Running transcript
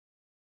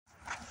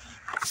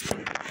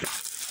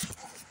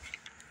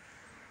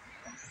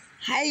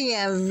Hi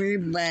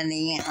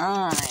everybody,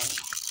 how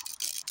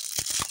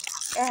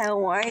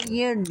are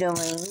you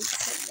doing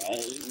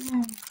today?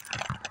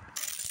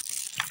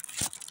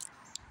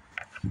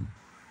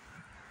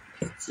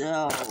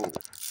 So,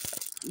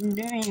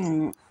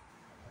 during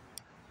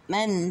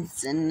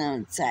medicine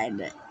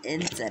outside,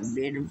 it's a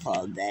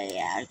beautiful day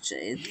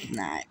actually.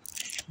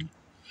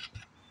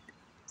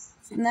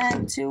 It's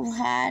not too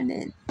hot,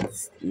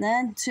 it's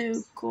not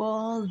too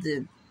cold.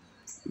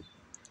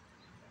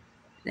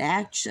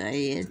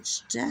 Actually,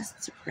 it's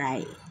just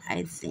right,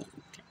 I think.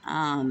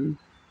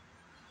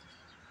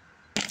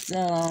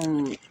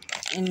 So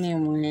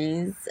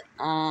anyways,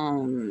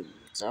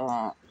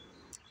 so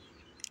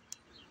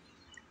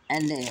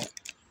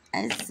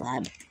I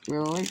slept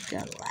really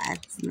good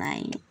last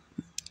night.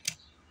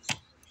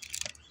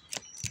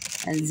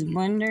 I was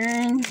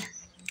wondering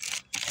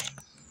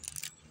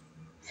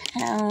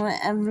how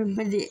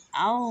everybody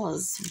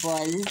else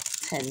was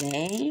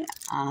today.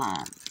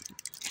 Uh,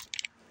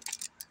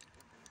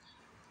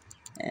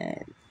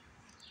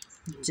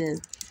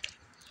 just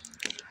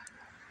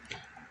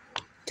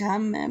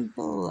comment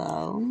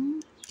below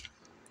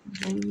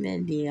the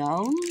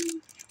video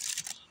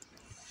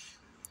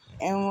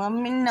and let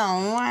me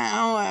know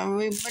how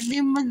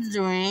everybody was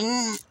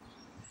doing.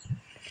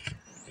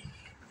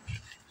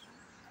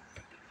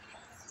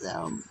 So,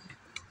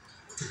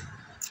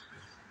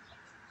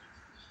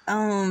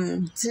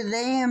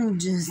 today I'm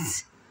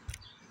just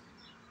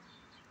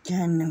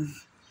kind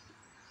of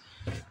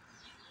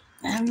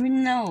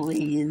having a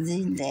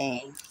lazy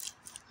day.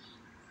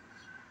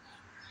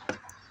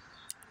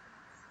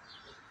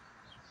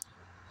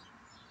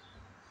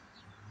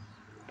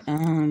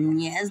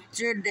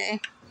 Yesterday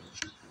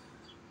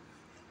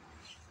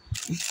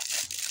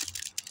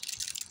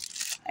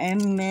I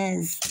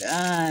missed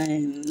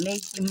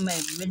making my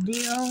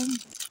video.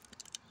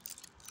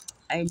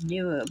 I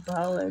do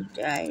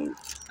apologize.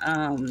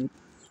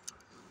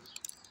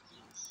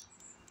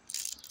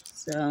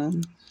 So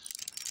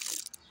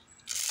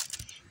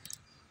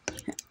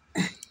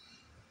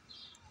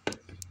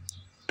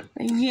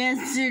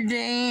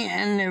yesterday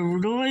and a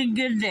really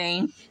good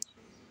day.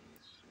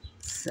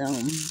 So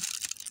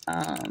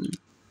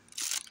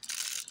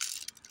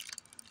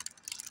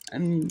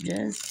I'm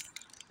just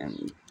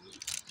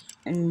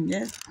I'm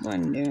just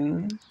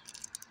wondering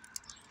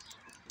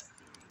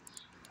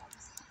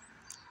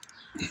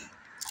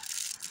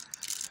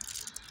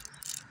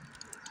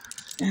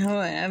how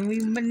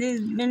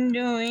everybody's been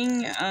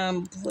doing.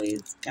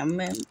 Please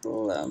comment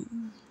below.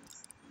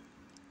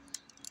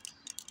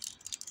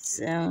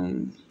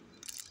 So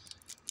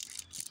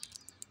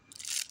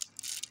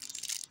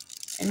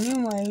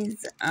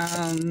anyways,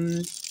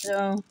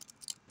 so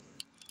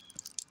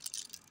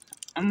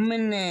I'm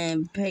gonna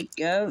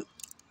pick up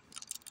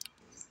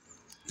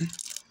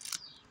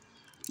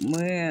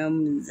where I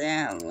was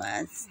at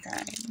last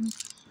time.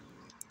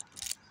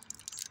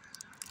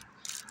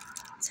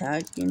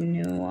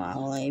 Talking to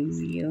all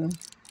of you.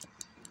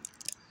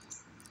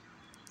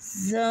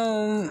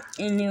 So,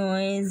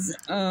 anyways,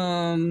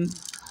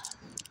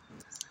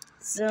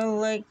 so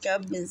like I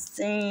was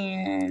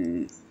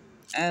saying,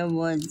 I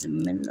was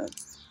in middle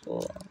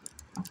school.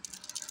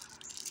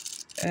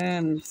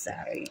 I'm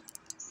sorry.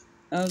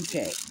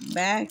 Okay,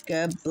 back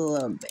up a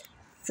little bit.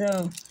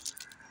 So,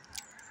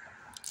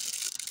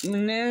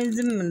 when I was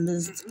in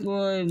middle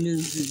school, it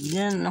was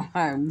getting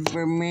hard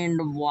for me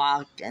to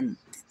walk and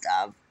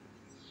stuff.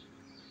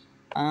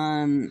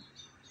 I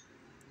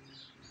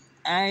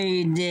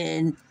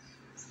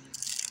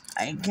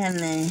kind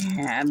of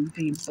had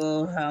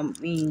people help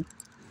me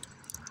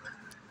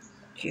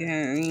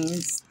carry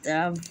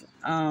stuff.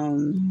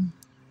 And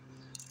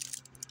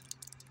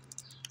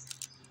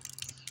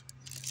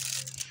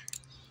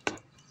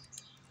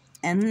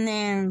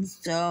then,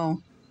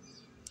 so,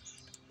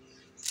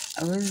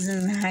 I was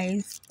in high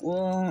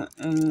school,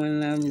 and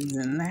when I was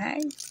in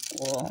high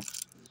school,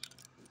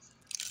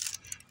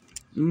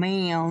 my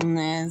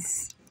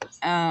illness,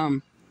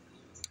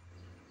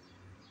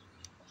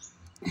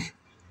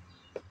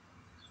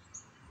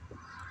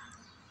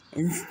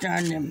 it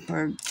started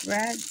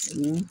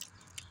progressing.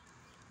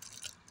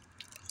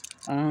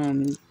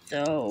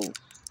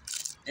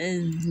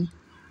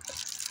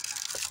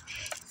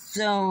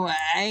 So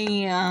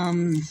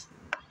I,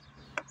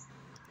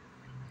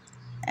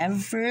 at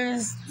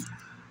first,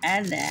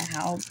 had to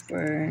help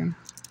her,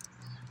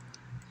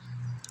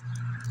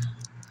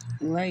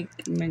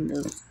 like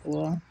middle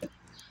school,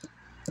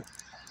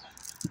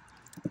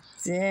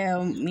 to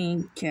help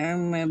me carry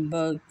my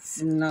books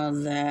and all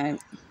that.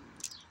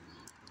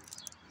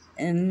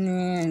 And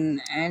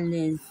then I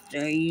just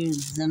started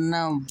using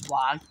a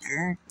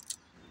walker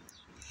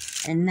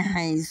in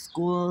high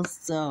school,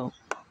 so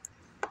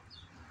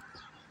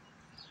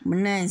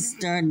when I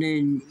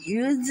started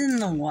using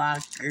the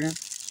walker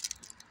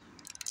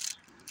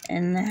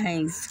in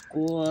high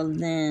school,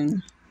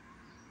 then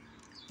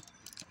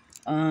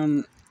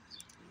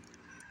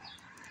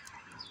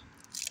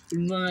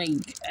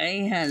like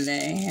I had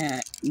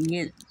to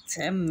get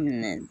 10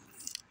 minutes,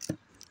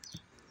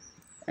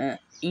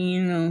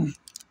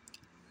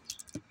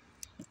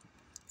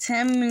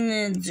 10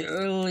 minutes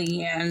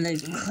early out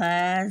of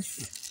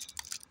class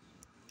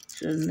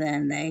so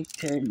that I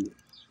could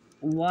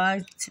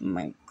walk to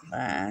my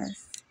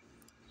class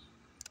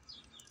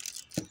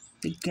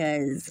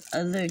because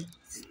other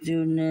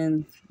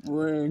students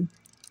would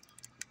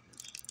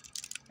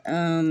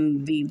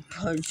be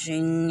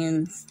pushing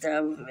and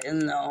stuff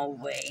in the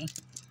hallway,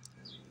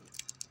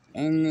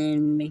 and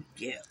then make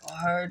it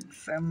hard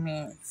for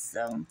me.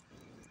 So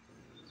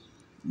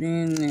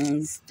then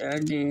I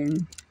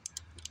started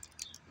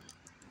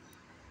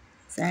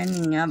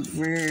signing up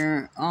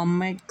for all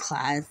my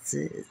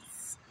classes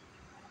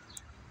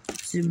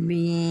to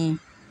be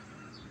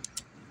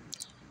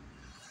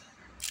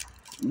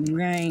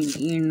right,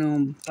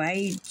 by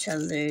each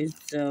other,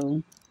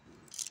 so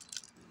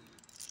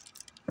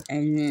I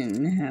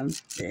didn't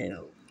have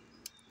to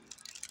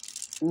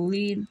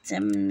leave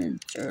 10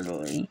 minutes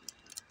early.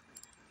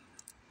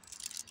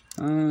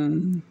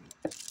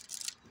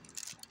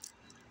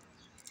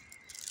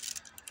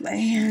 If I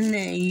had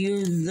to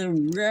use the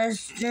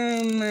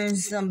restroom or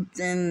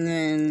something,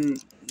 then,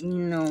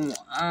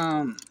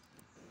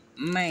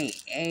 my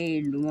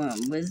aide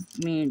went with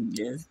me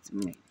just to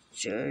make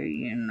sure,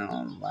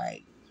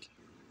 like,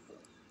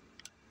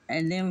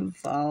 I didn't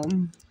fall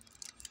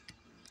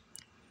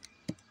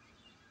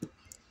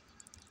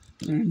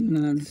or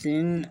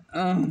nothing.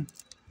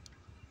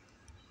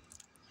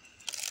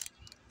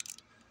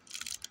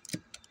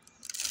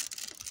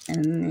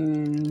 And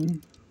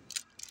then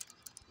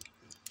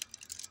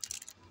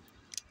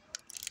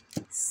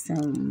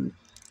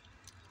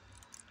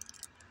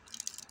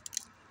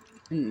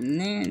and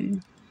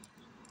then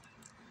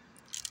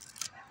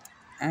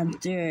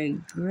after I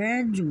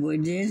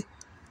graduated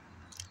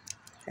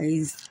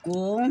high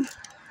school,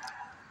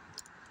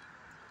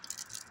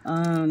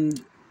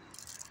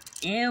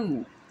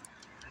 it,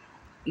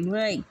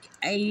 like,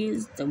 I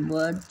used the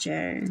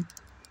wheelchair,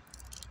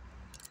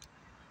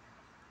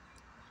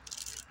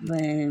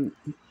 but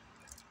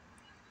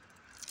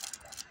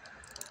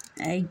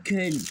I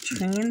could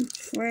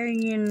transfer,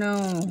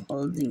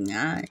 holding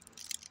on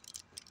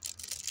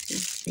to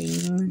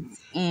things.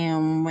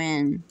 And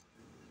when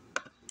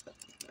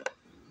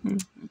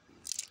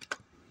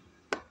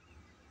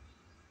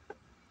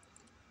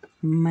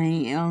my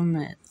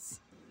illness,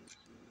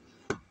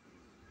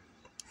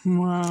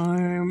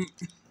 well,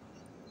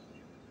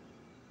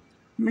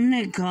 I'm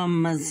gonna call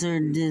muscular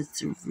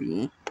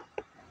dystrophy.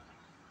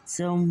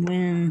 So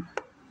when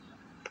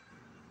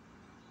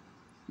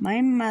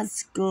my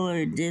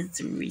muscular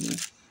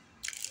dystrophy,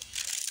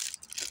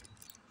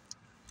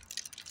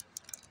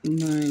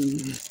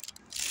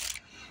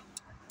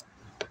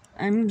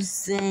 I'm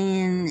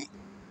saying,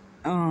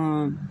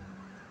 when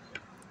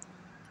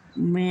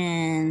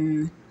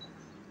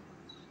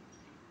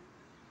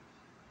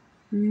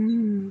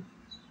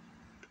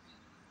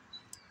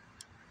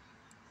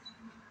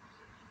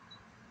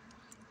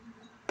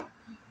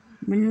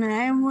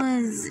I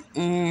was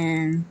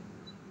in,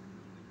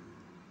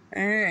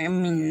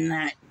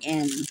 not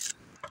in,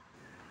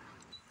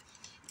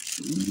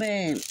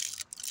 but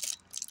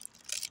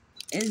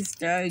it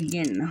started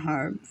getting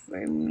hard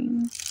for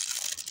me.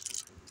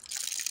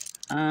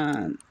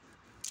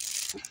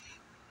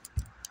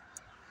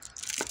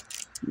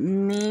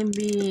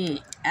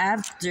 Maybe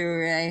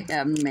after I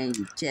have my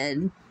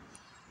kid,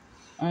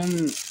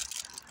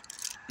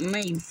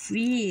 my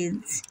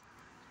feet.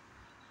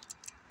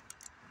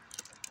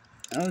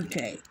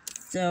 Okay,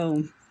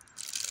 so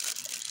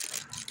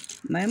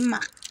my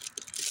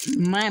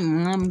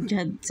mom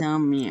kept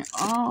telling me,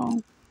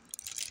 "Oh,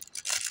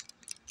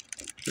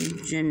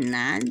 you should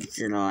not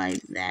sit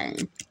like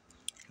that,"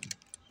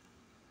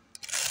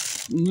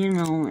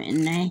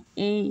 and I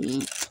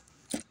hate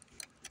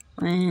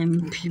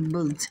when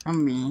people tell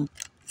me,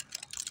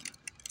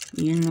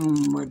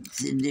 what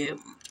to do.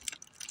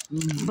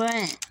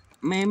 But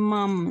my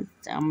mom would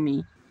tell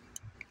me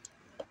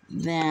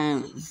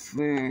that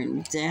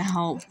to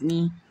help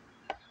me.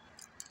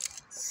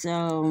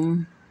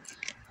 So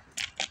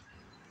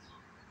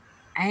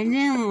I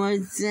didn't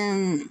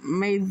listen.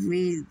 My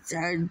feet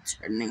started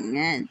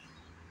turning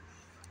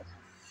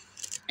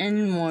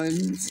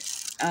inwards.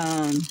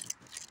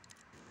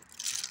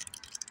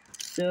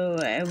 So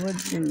I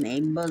wasn't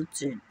able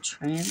to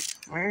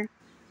transfer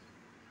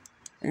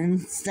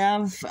and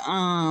stuff.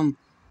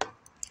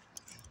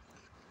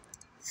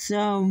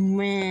 So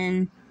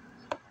when,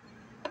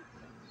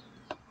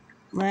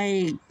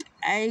 like,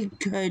 I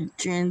could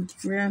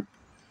transfer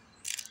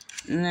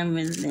and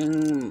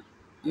everything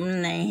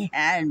when I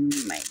had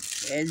my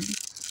kid,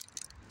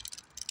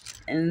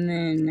 and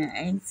then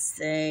I'd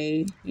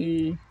say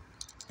his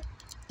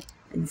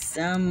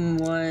son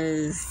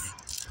was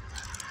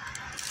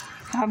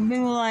probably,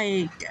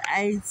 like,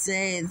 I'd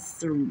say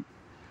 3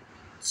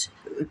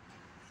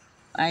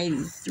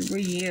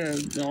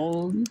 years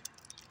old.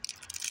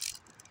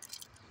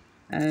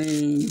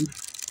 I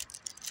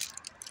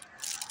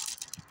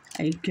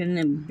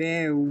couldn't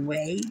bear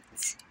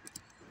weight.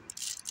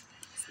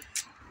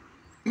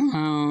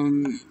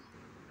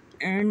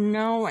 Or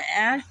no,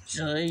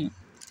 actually,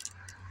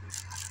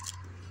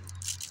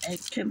 I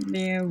could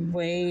bear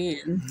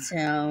weight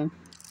until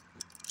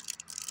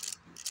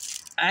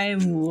I'm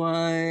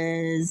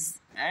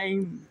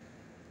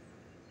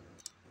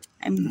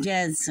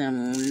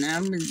guessing when I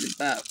was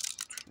about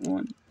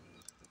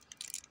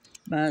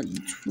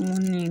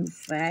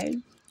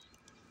 25,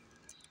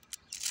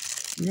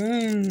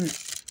 then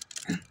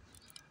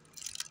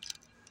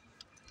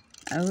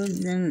I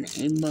wasn't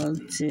able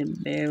to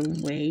bear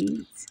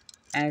weight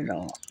at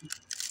all.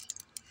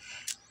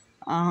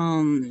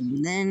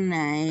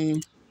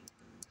 Then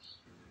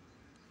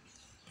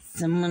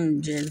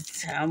someone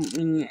just helped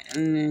me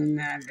in and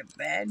out of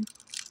bed.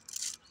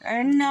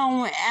 Or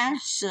no,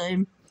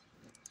 actually,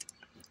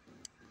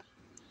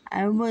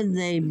 I was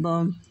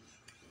able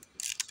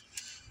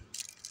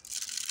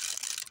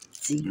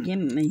to get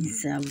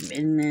myself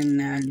in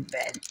and out of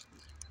bed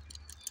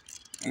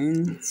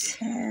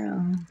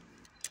until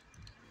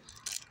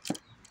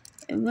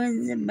it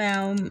was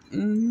about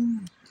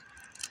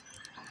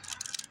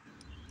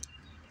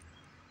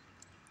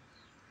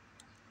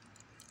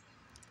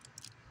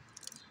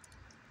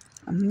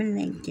I'm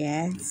gonna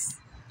guess,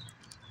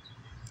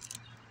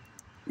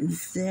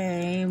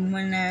 say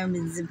when I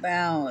was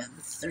about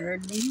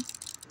 30.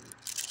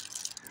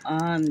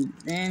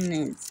 Then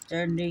it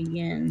started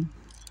getting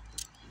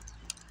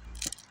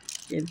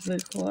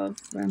difficult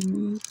for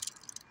me.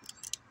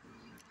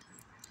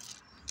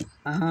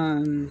 I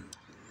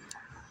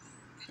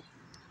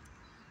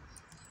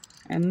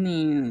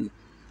mean,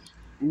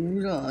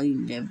 really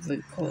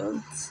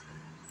difficult.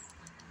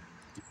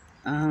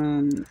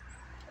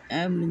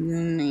 I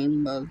wasn't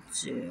able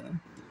to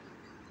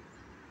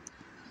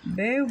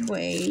bear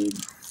weight.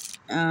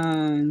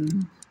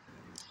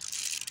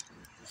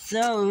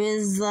 So it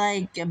was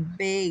like a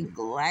big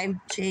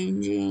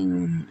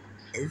life-changing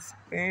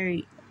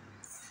experience.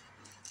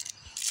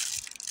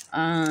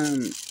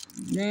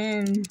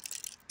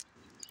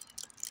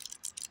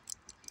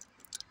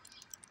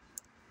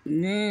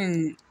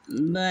 Then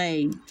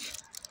like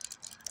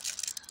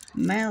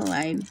my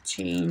life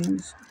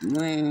changed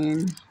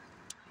when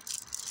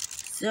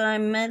so I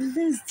met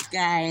this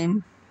guy.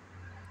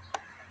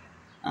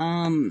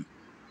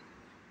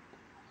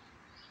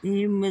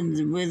 He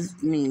was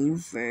with me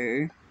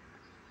for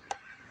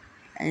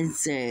I'd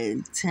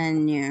say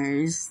 10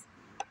 years,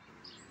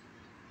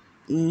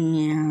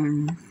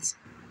 and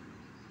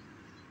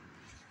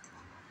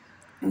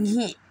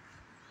he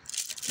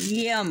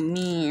helped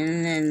me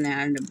in and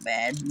out of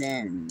bed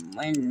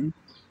and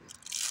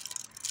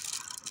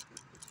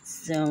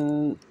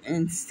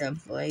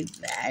stuff like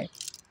that.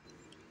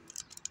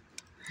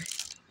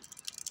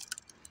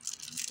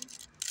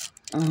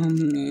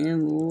 It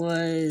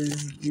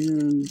was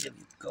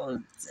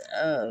difficult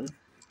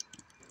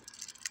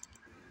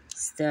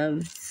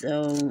stuff,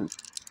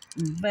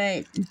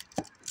 but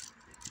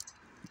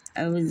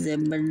I was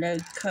able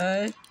to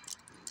cook,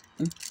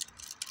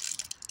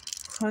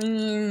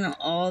 clean,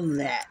 all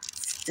that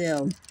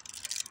still.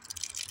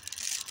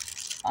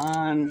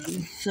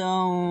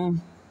 So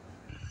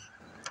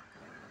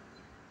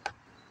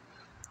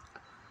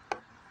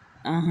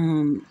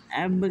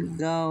I would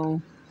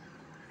go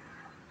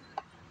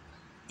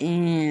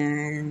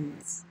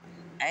and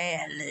I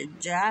had a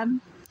job.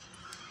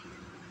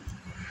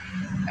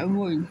 I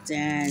worked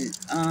at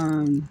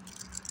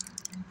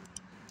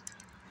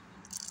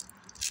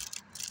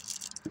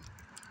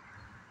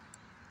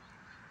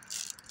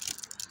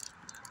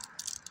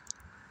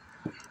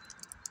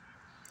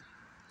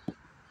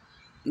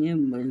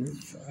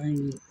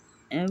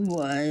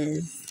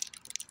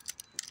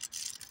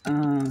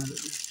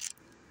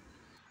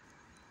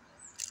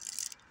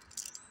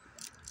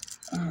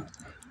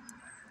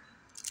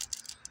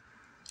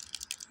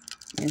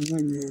it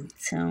was a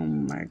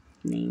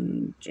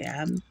telemarketing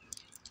job.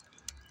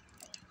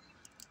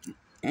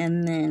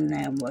 And then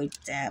I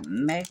worked at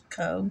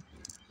Metco.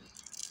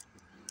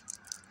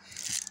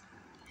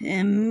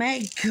 And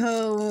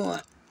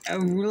Metco, I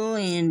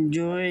really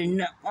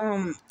enjoyed.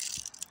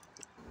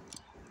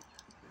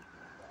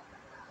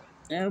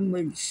 I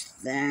wish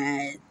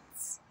that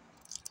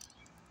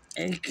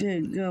I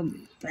could go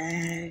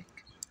back.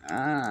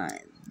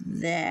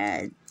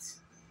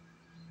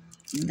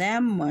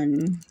 That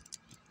one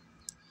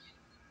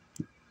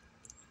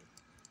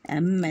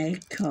at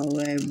Metco,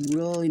 I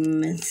really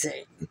miss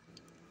it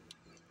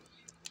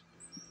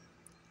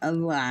a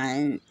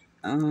lot.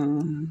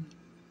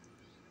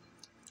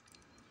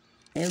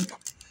 It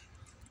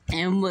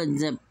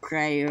was a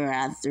prior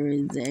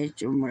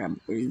authorization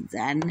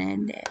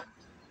representative.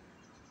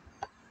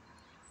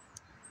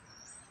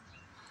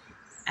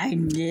 I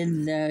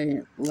did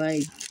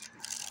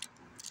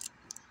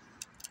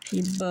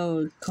people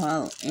would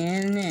call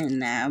in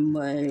and I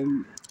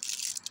would,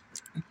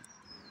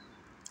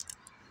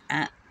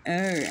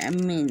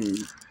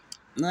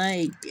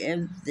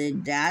 if the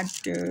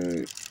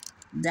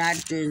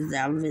doctor's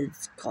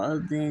office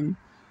called in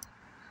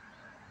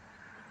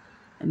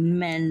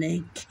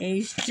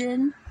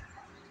medication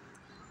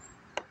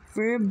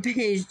for a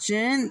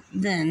patient,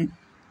 then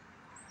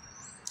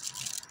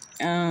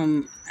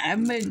I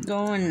would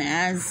go and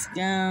ask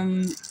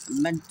them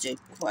a bunch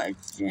of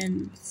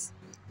questions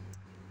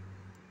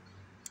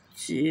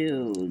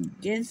to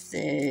get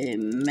the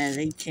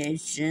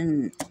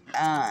medication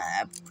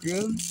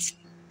approved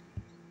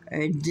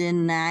or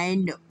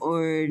denied,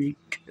 or it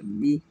could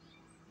be,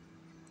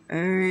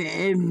 or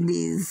it'd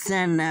be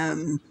sent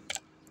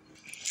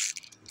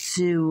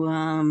to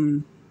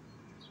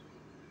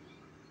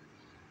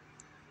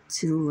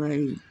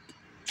like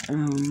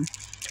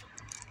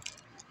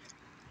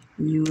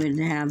you would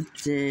have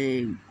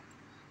to,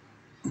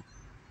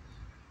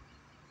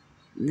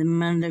 the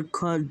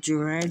medical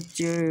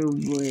director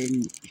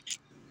would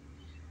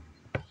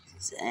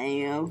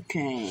say,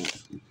 okay,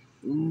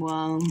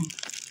 well,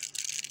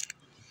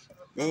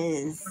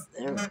 this,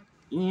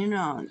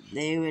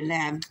 they would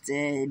have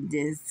to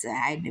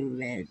decide if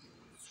it's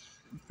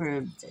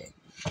approved or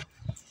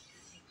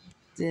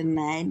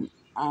denied.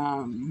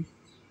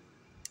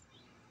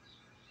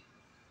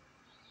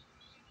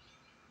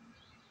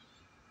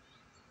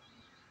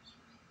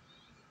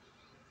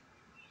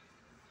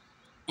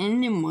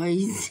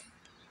 Anyways,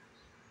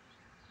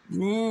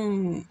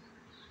 then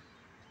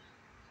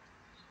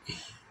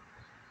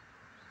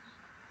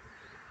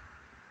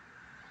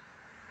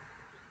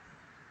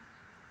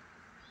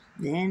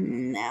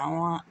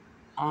now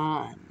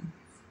on,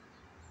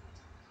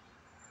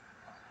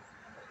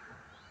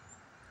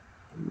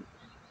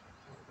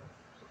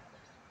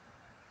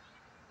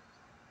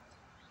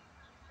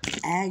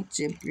 I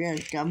actually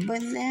broke up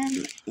with them,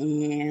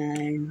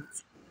 and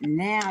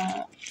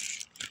now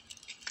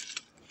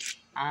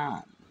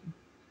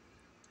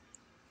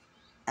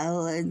I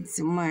live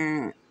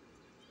somewhere,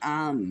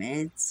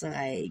 it's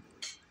like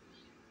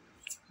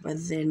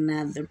with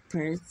another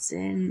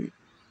person.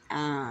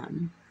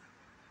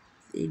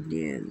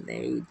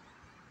 They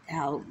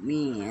help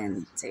me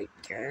and take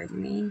care of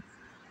me.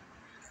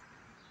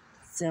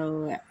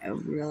 So I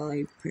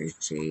really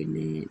appreciate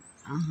it.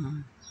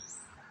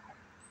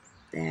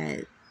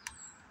 That,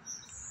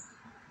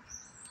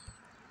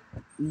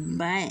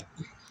 but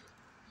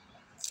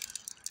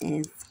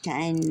it's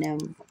kind of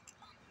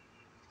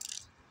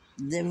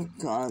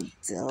difficult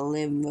to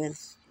live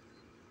with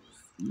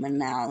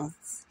someone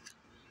else.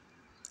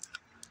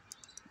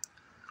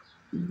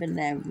 But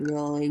I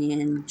really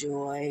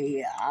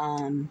enjoy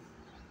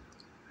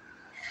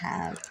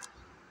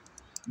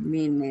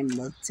being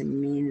able to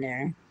meet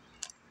her.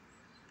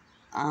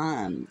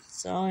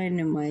 So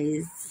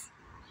anyways,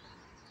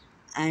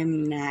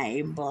 I'm not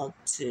able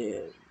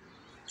to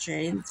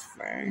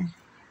transfer.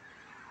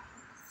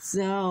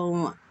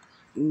 So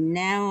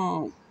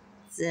now,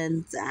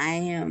 since I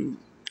am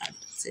up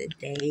to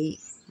date,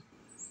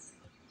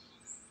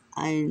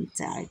 I'm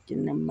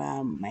talking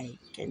about my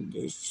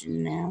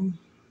condition now.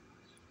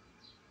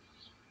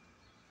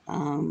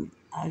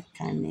 I'll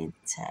kind of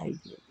tell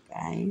you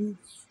guys.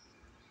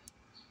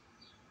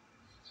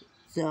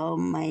 So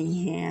my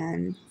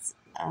hands,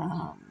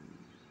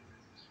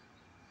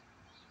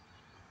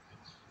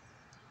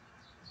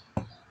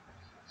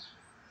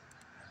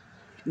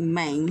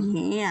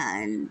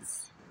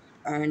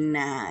 are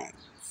not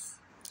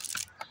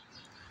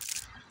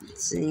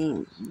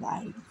seem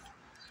like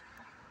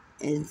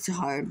it's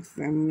hard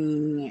for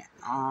me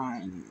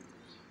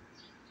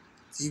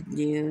to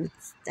do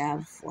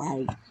stuff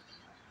like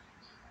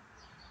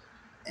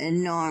a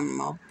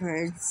normal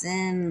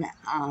person.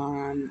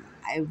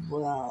 I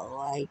will,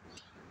 like,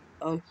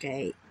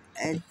 okay,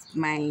 it's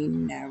my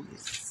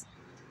nervous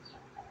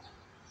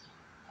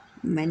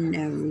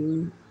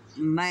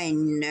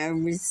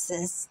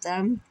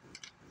system.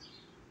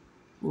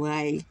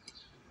 Like,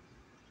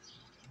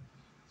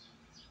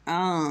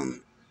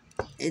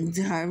 it's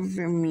hard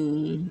for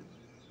me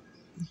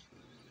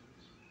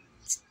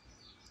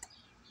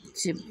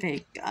to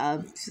pick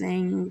up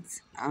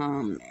things,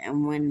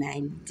 and when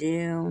I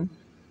do,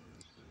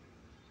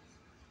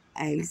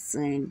 I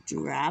accidentally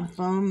drop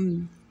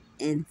them.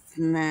 It's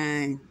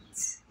not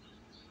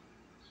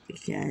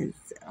because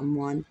I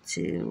want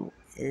to,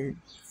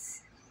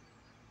 it's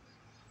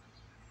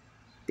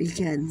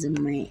because of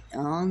my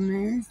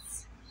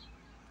illness.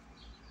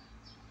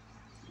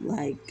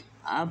 Like,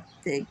 I'll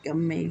pick up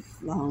my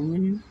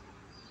phone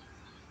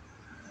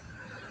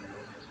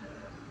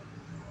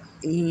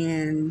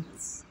and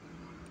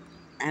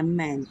I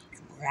might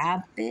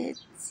drop it.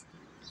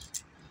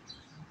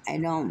 I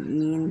don't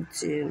mean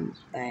to,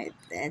 but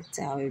that's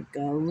how it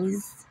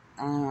goes.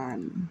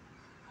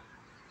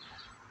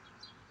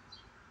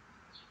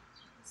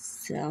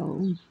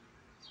 So,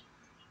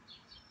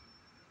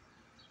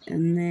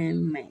 and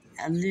then my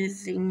other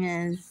thing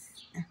is,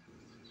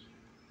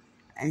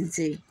 I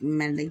take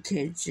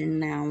medication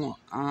now.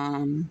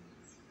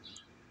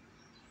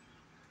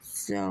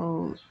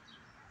 So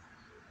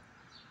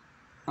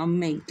I'll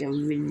make a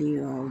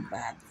video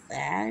about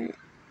that.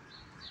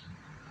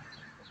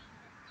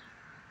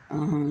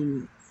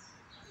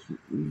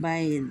 By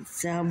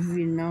itself,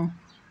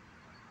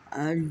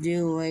 I'll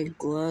do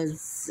like little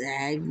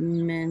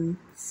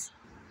segments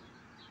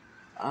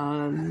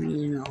of,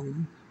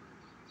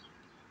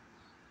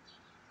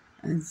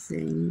 of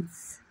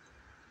things.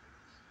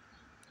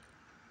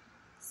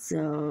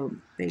 So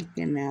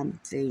picking up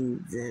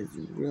things is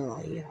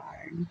really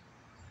hard.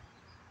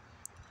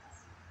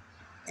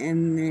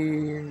 And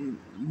then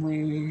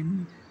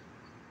when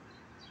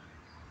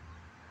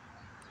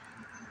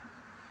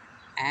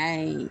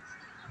I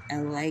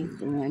like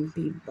when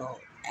people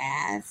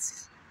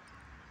ask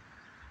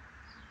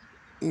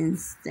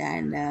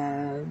instead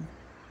of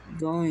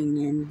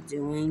going and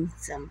doing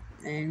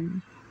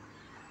something.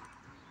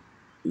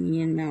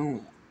 I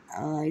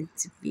like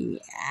to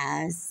be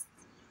asked.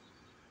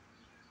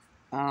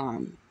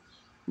 Well,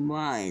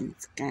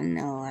 it's kind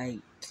of like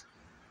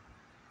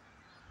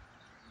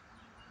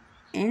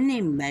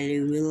anybody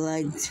would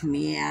like to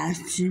be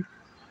asked.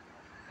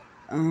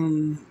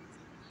 But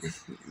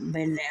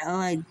I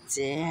like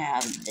to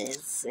have the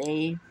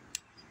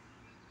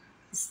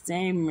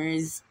same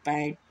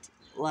respect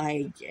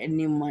like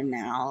anyone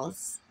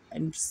else.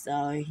 I'm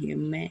so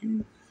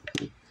human.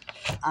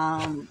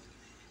 I,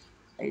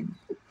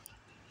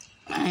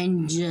 I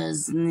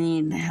just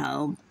need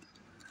help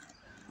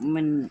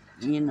when,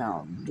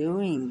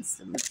 doing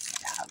some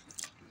stuff.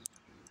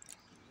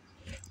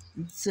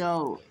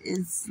 So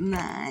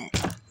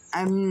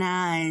I'm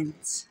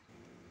not,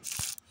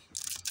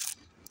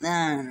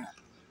 and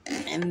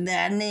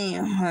that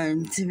ain't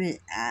hard to be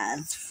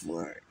asked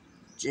for.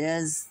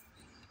 Just,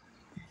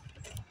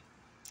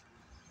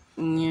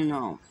 and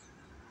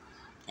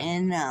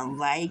I'm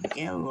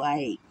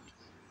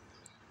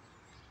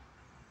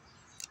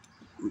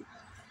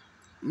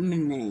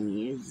gonna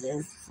use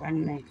this for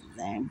an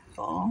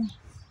example.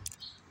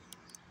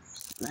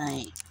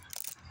 Like,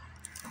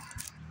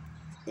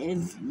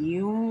 if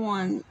you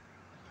want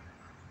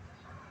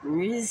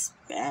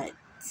respect,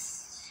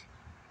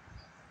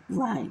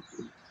 like,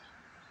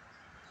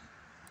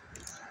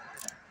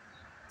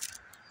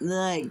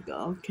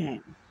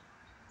 okay,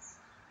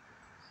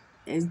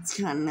 it's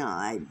kind of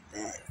like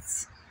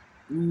this.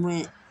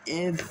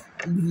 If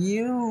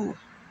you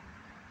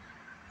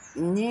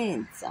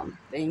need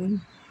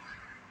something,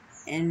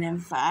 and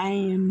if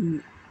I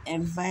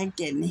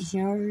can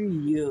hear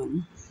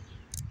you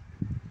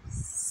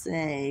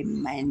say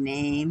my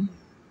name,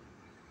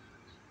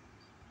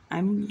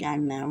 I'm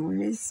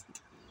gonna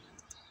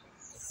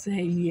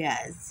say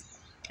yes.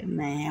 Can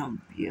I help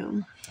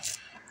you?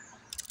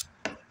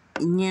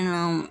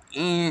 And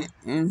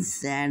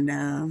instead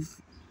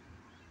of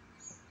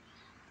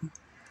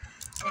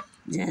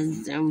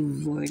just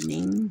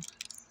avoiding,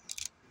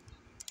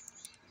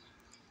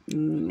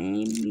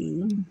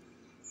 maybe,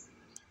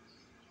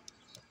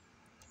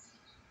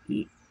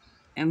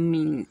 I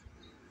mean,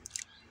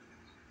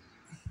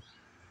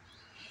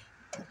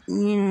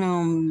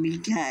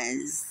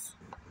 because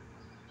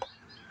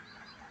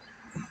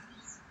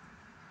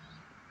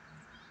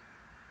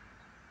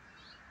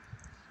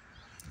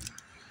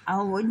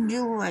how would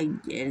you like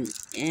it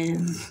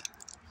if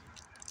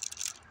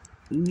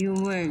you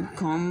were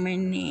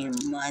commenting,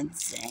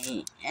 let's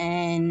say,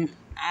 and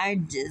I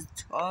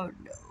just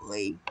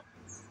totally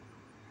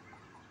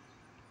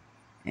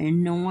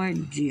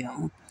ignored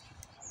you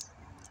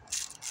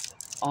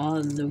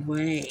all the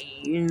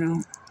way,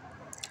 then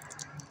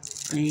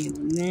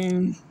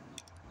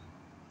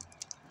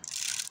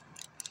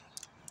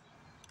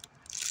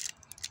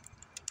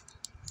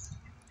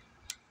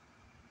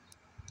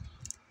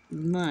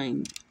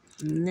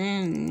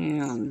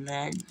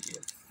that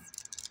just,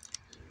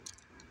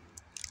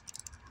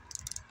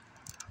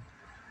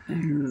 I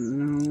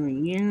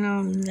don't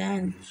know,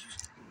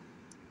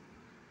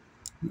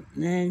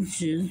 that's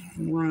just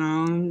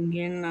wrong,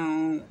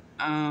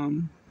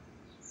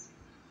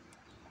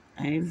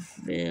 I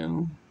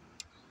feel,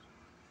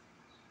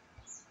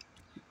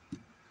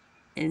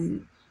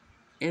 and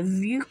if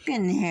you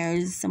can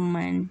hear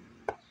someone,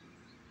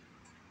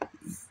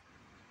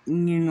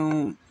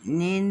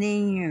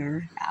 needing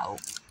your help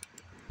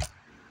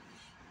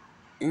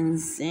and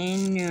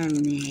saying your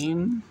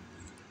name,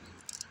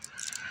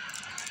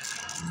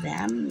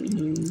 that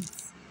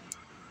means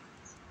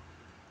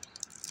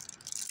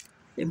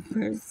the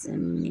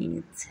person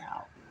needs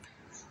help.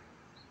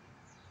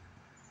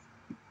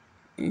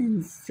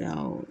 And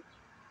so,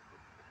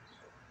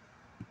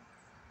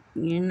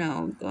 go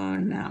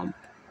and help.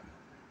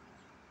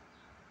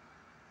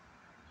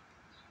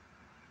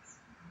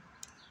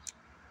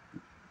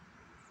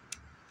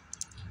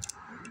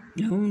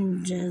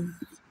 Don't just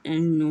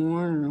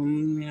ignore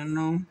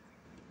them,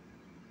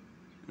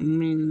 I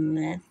mean,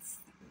 that's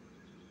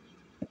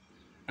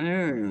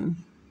her,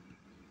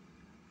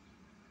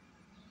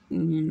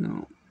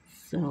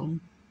 so.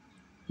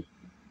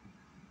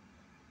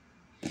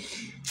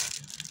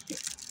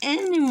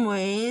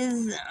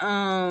 Anyways,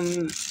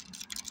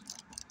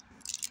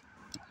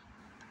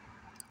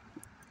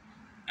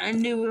 I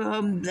do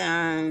hope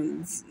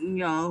that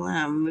y'all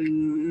have a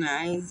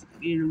nice,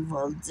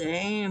 beautiful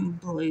day, and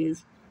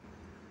please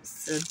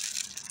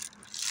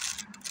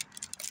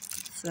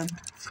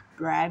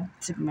subscribe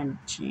to my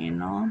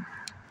channel.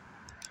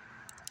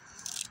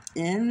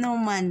 And the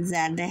ones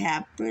that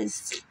have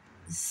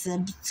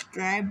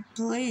subscribe,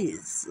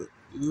 please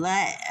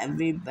let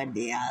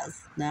everybody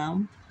else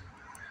know,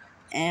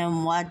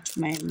 and watch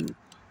my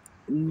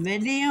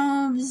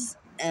videos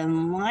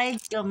and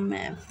like them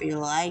if you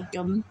like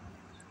them.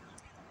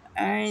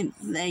 Alright,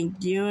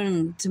 thank you,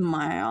 and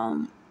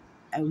tomorrow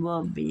I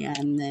will be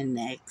on the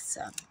next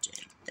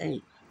subject.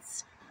 Thank